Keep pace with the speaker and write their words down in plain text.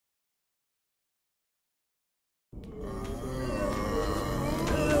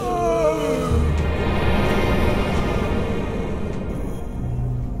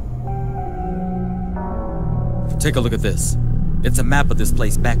Take a look at this. It's a map of this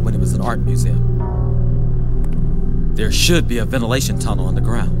place back when it was an art museum. There should be a ventilation tunnel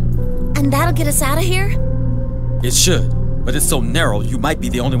underground. And that'll get us out of here? It should, but it's so narrow you might be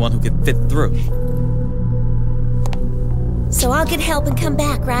the only one who can fit through. So I'll get help and come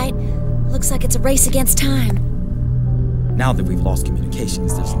back, right? Looks like it's a race against time. Now that we've lost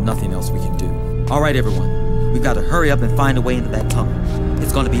communications, there's nothing else we can do. All right, everyone. We've got to hurry up and find a way into that tunnel.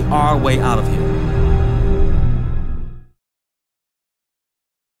 It's going to be our way out of here.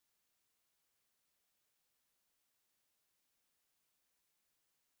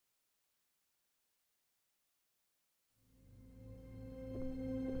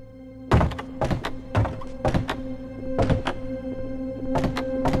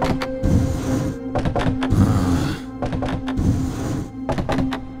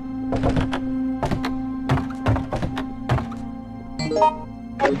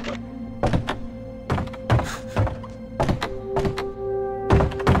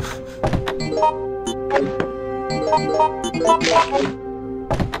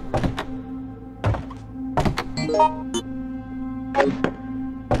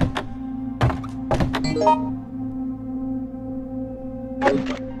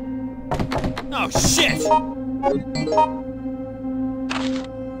 Oh, shit!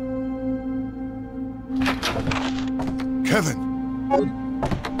 Kevin!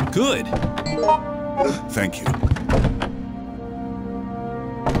 Good. Thank you.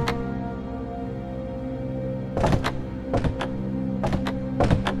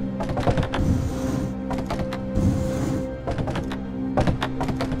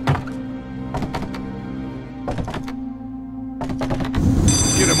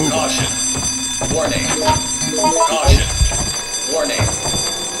 Get a move on. Caution. Warning. Caution. Warning.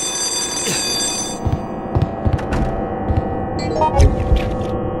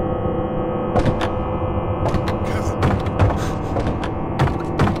 Kevin!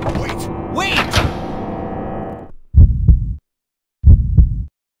 Wait! Wait!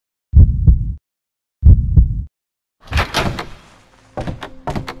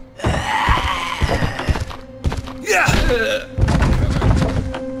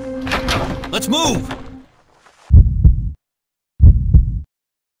 Let's move!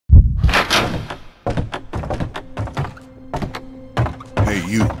 Hey,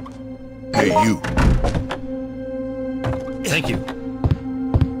 you. Hey, you. Thank you.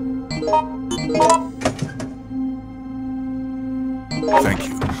 Thank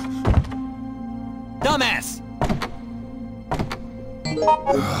you. Dumbass!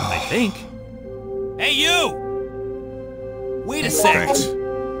 I think. Hey, you! Wait a sec! Thanks.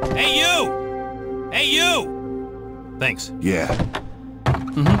 Hey, you! Hey, you! Thanks. Yeah.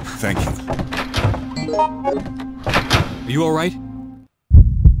 Thank you. Are you alright?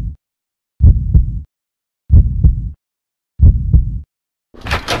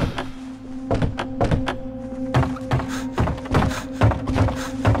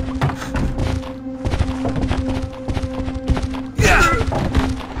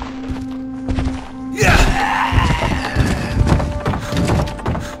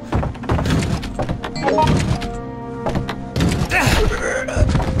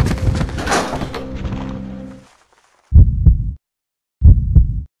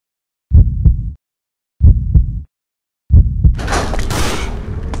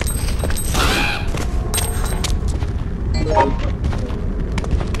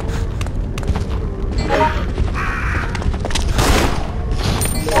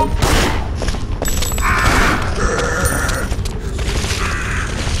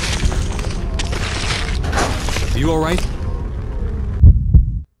 Are you alright?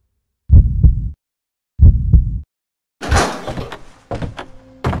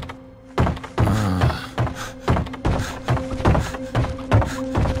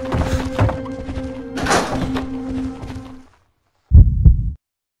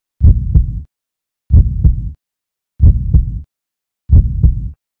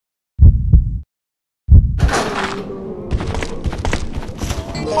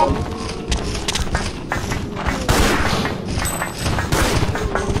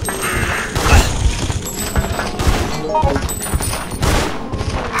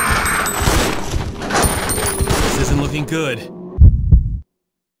 This isn't looking good.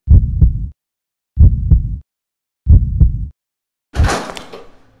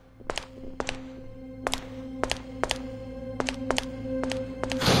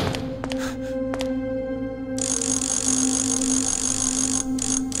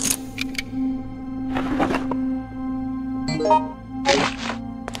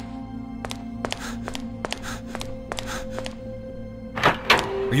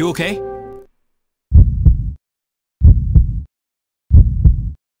 Are you okay?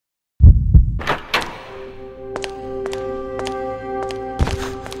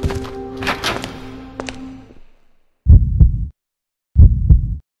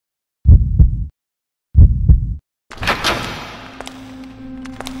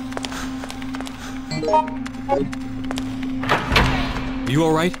 Are you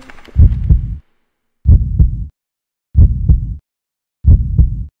alright?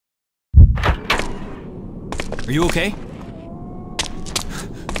 Are you okay?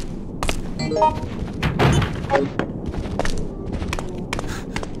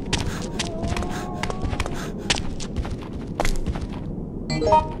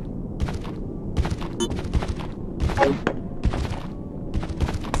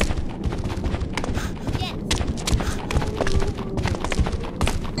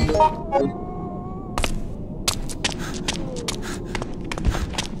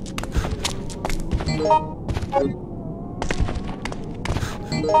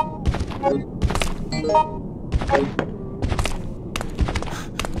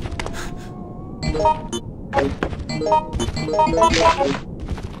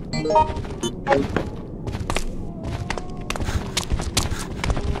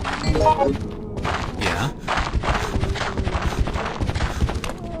 Yeah?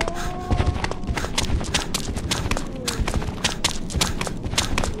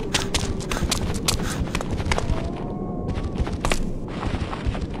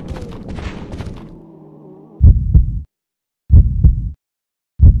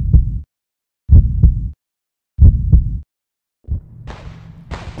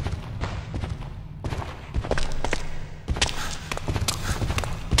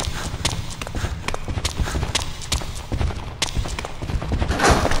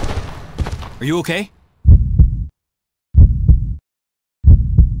 Are you okay?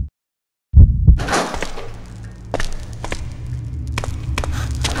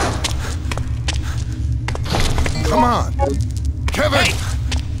 Come on! Kevin! Hey!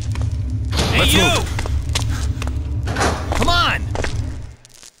 Hey, Let's you! move. Come on!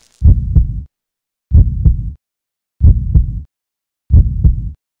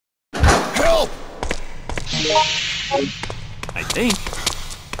 Help! I think.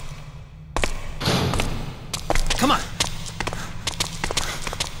 Come on!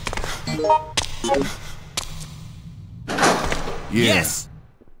 Yeah. Yes!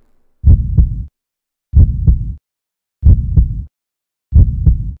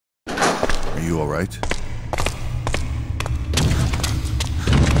 Are you alright?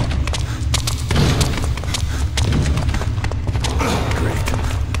 Great.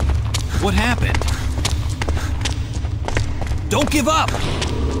 What happened? Don't give up!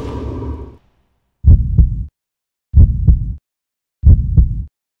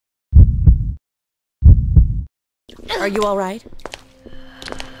 Are you all right?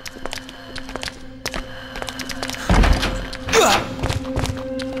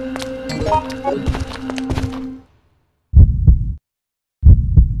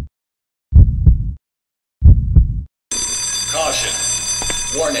 Caution.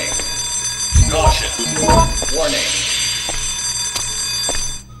 Warning. Caution. Warning.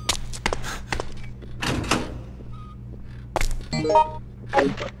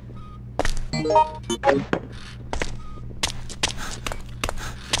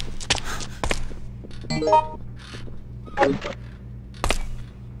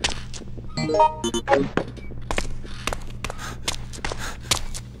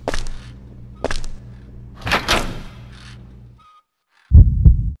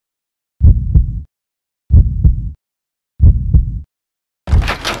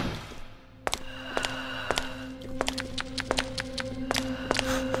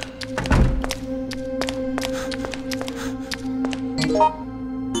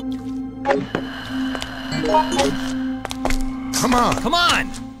 Come on! Come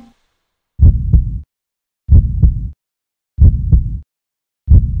on!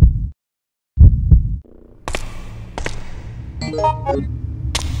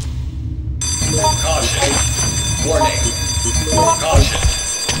 Caution. Warning. Caution.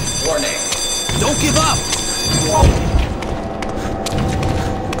 Warning. Don't give up!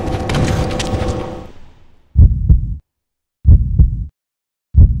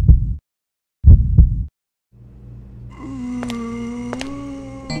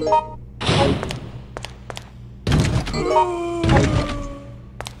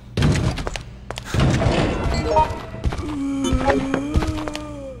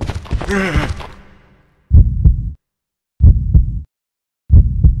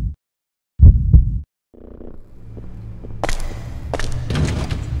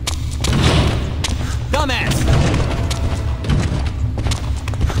 Dumbass!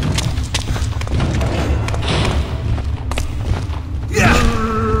 Yeah!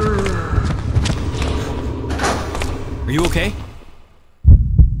 Are you okay?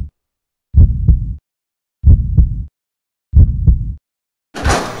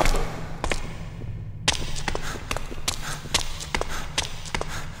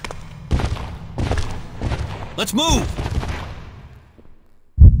 Let's move!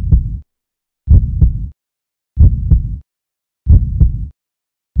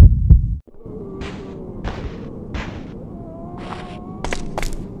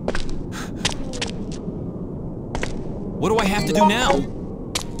 What do I have to do now?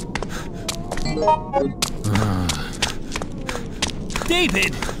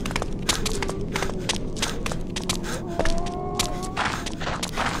 David!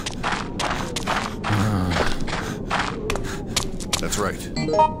 That's right.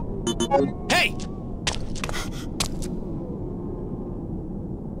 Hey!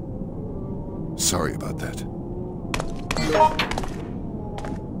 Sorry about that.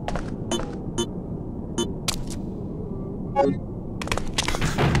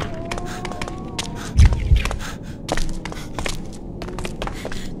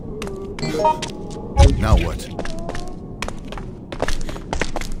 Now what?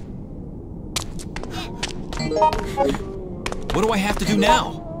 What do I have to do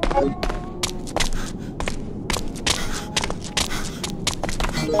now?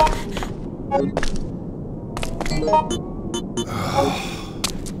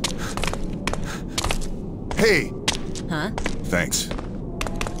 Hey! Huh? Thanks.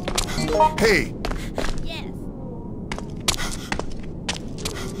 Hey! Yes.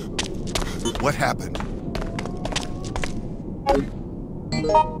 What happened?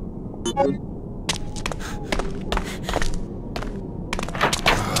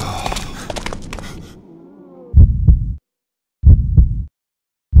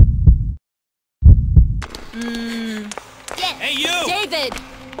 Yes. Hey, you! David!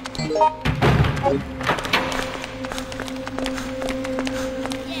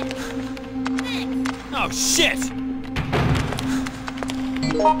 Yes. Thanks. Oh, shit!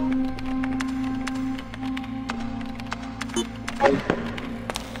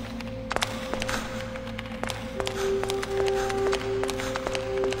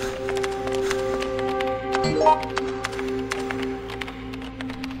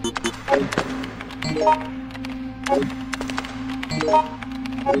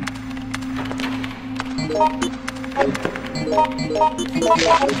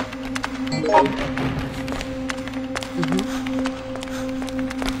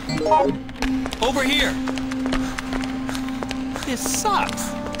 Over here! This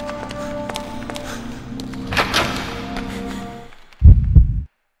sucks!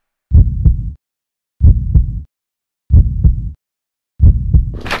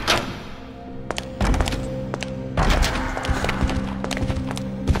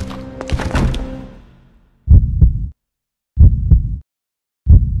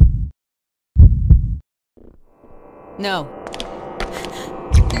 No.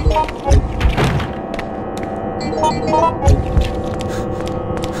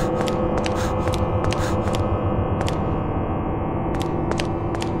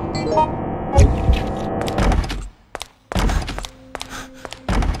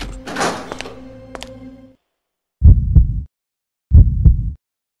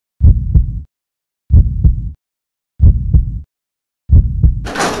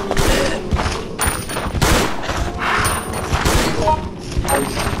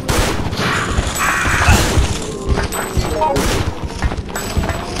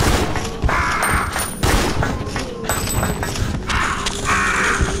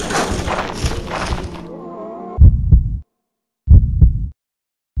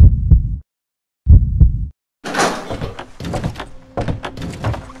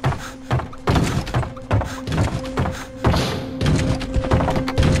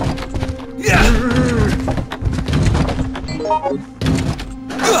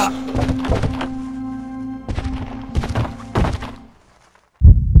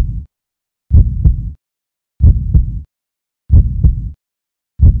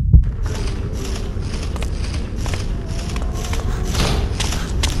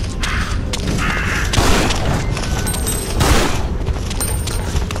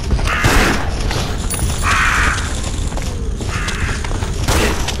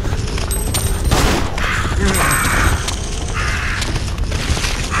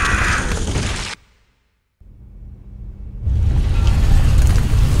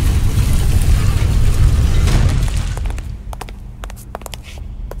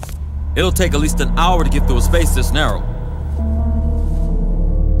 It'll take at least an hour to get through a space this narrow.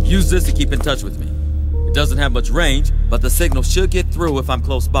 Use this to keep in touch with me. It doesn't have much range, but the signal should get through if I'm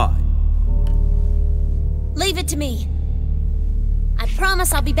close by. Leave it to me. I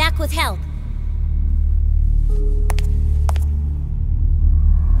promise I'll be back with help.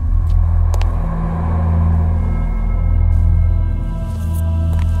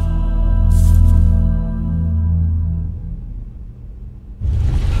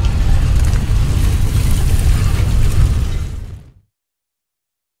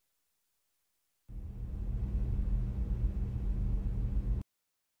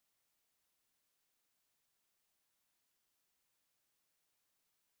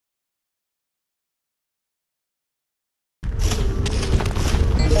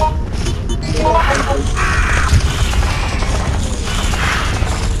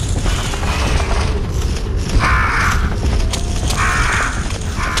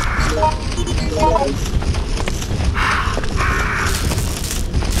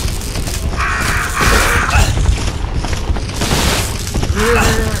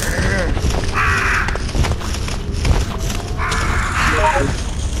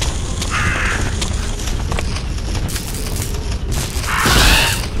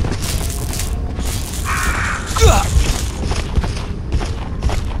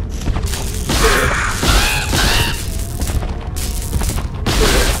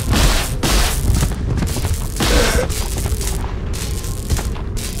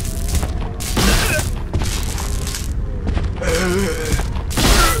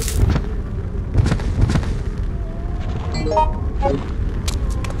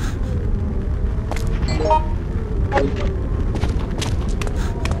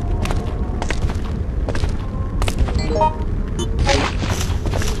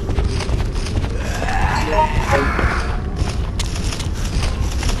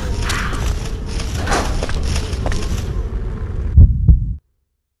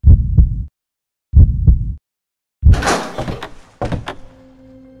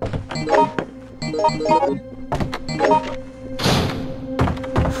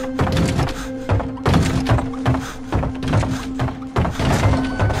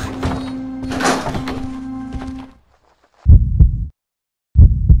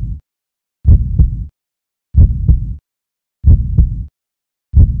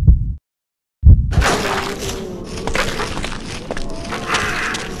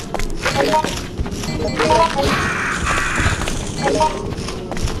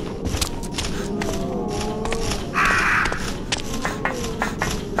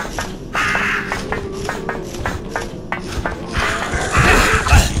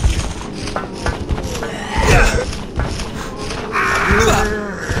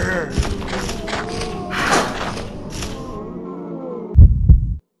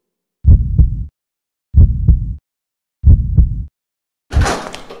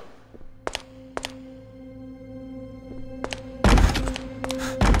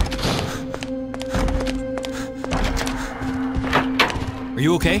 Are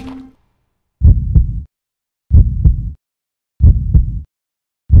you okay?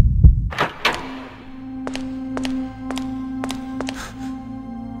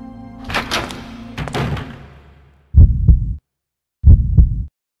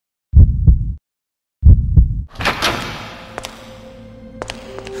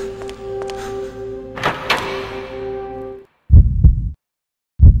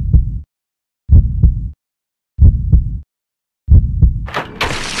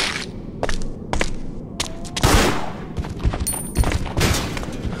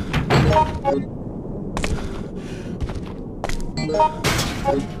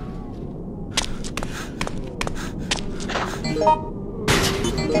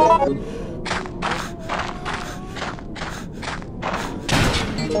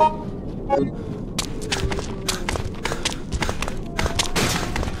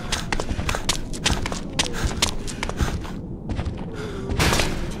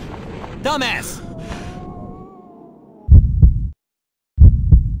 Dumbass!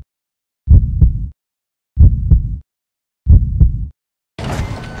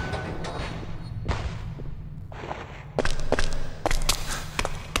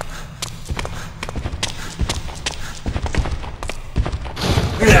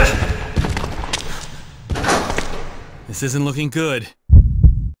 This isn't looking good.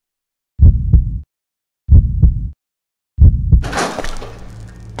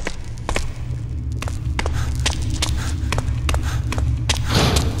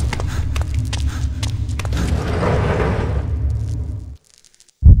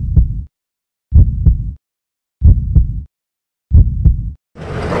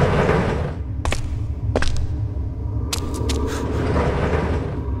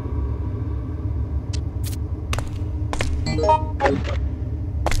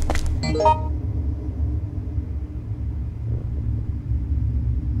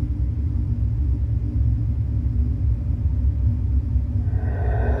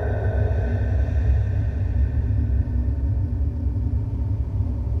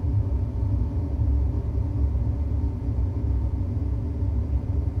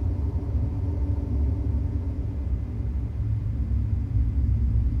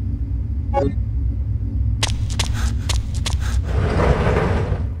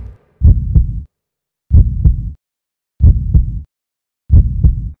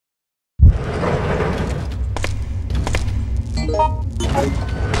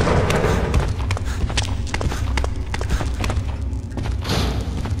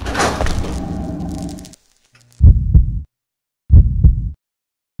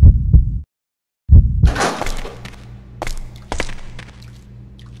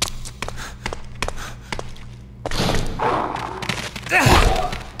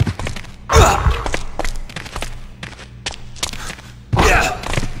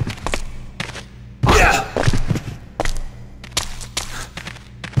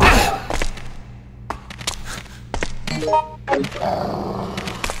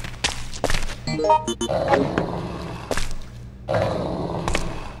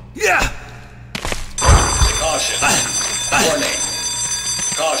 Caution. Warning.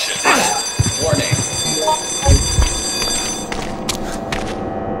 Caution. Warning.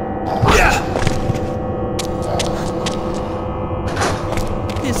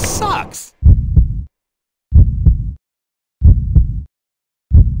 This sucks!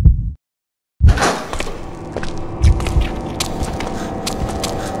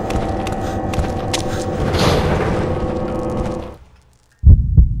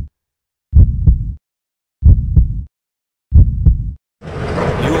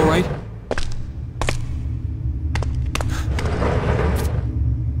 You alright?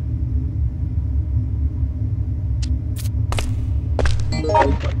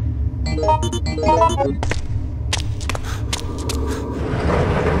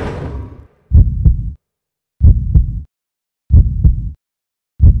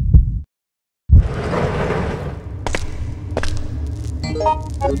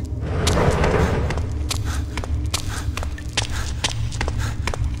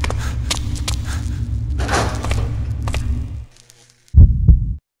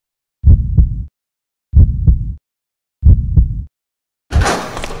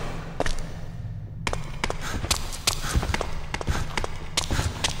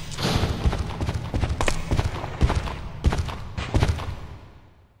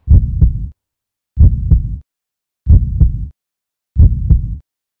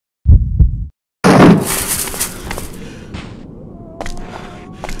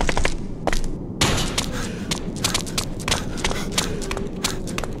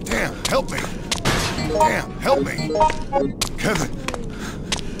 Damn, help me! Kevin!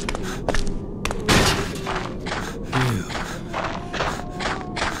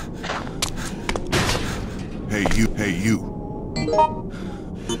 Hey, you. Hey, you.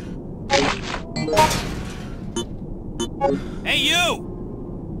 Hey, you!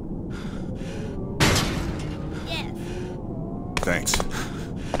 Yes. Thanks.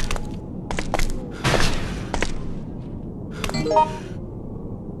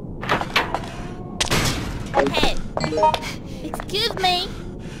 Hey. Excuse me.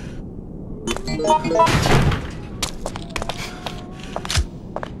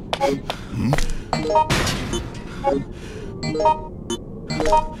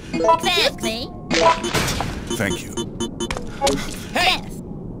 Excuse me. Thank you. Hey! Yes.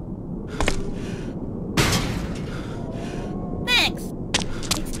 Thanks.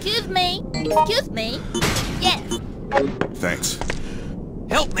 Excuse me. Excuse me. Yes. Thanks.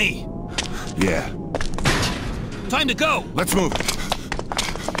 Help me! Yeah. Time to go! Let's move.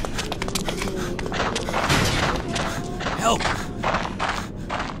 Help!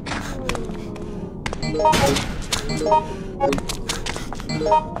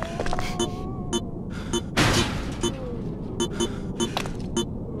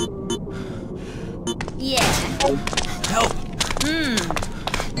 Yeah. Help!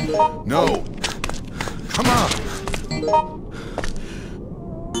 No. Come on.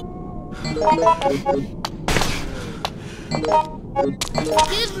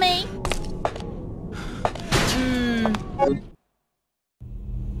 Excuse me.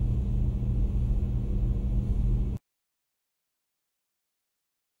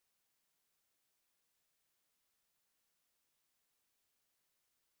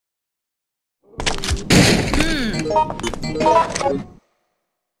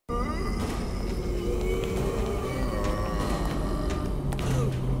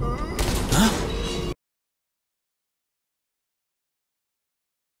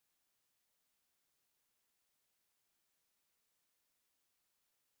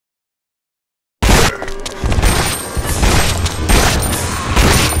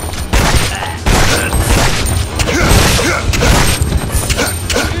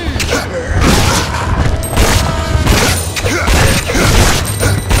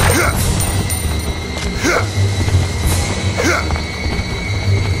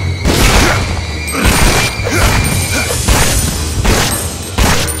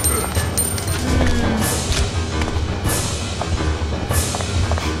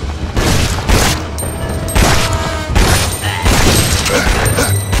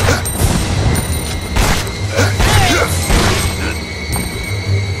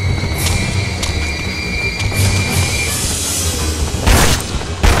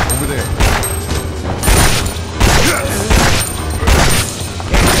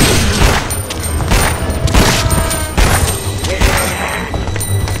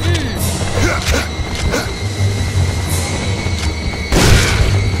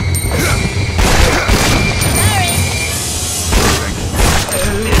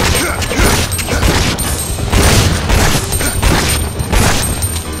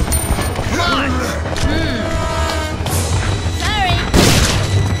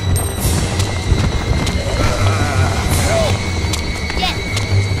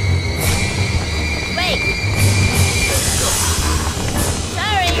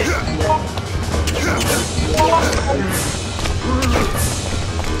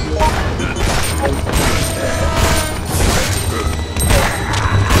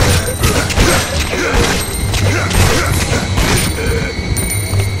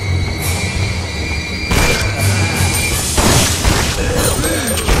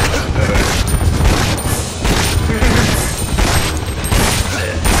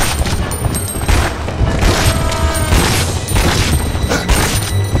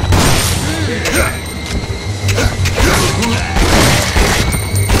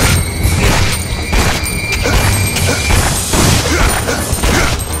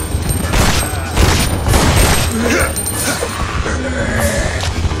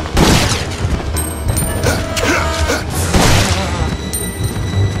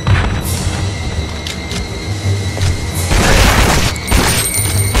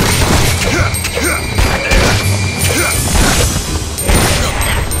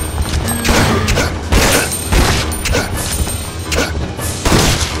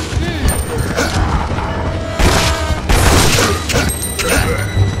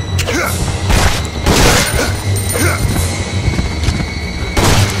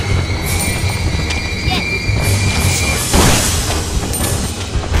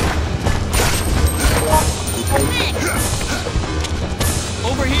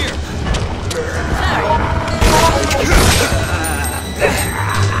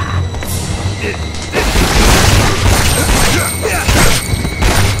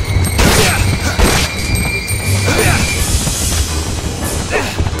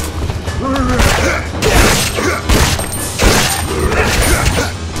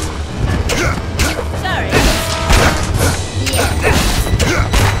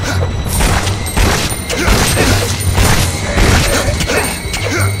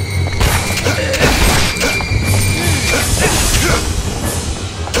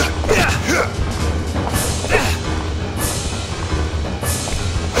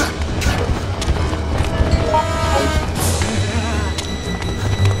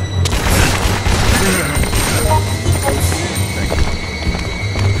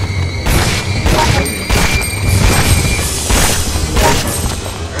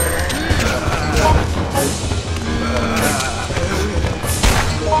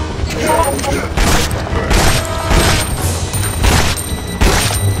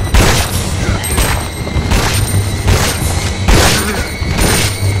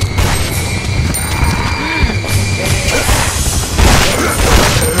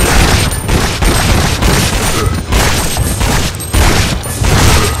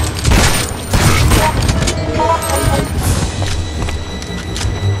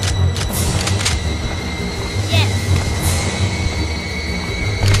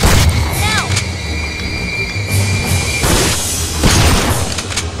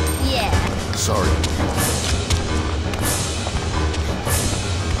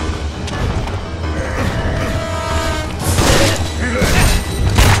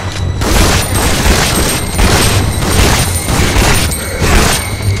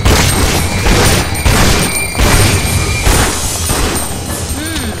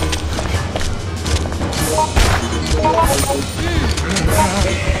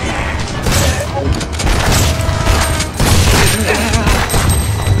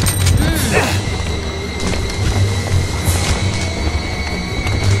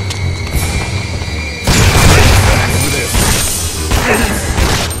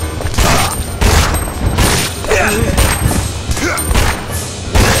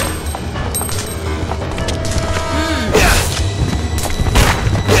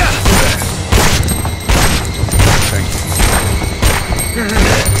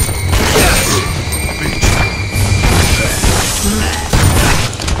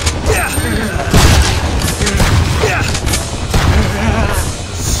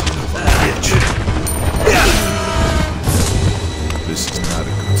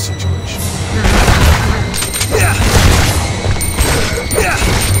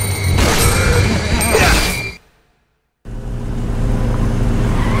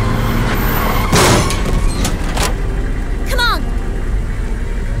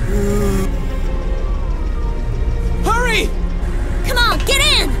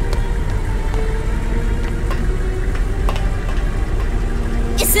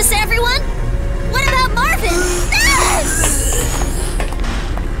 Is this everyone? What about Marvin?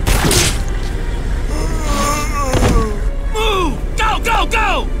 Move! Go, go,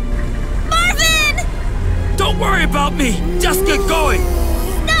 go! Marvin! Don't worry about me! Just get going!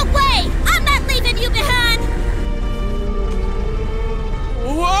 No way! I'm not leaving you behind!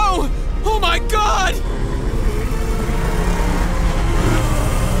 Whoa! Oh my god!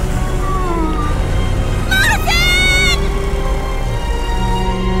 Marvin!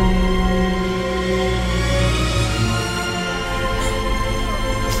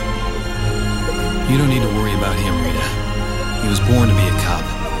 You don't need to worry about him, Rita. He was born to be a cop.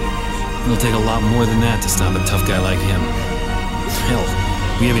 It'll take a lot more than that to stop a tough guy like him. Hell,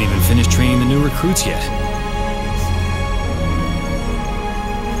 we haven't even finished training the new recruits yet.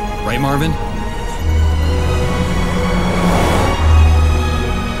 Right, Marvin?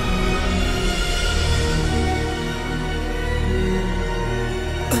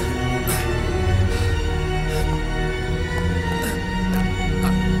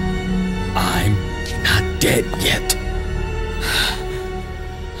 I'm not dead yet.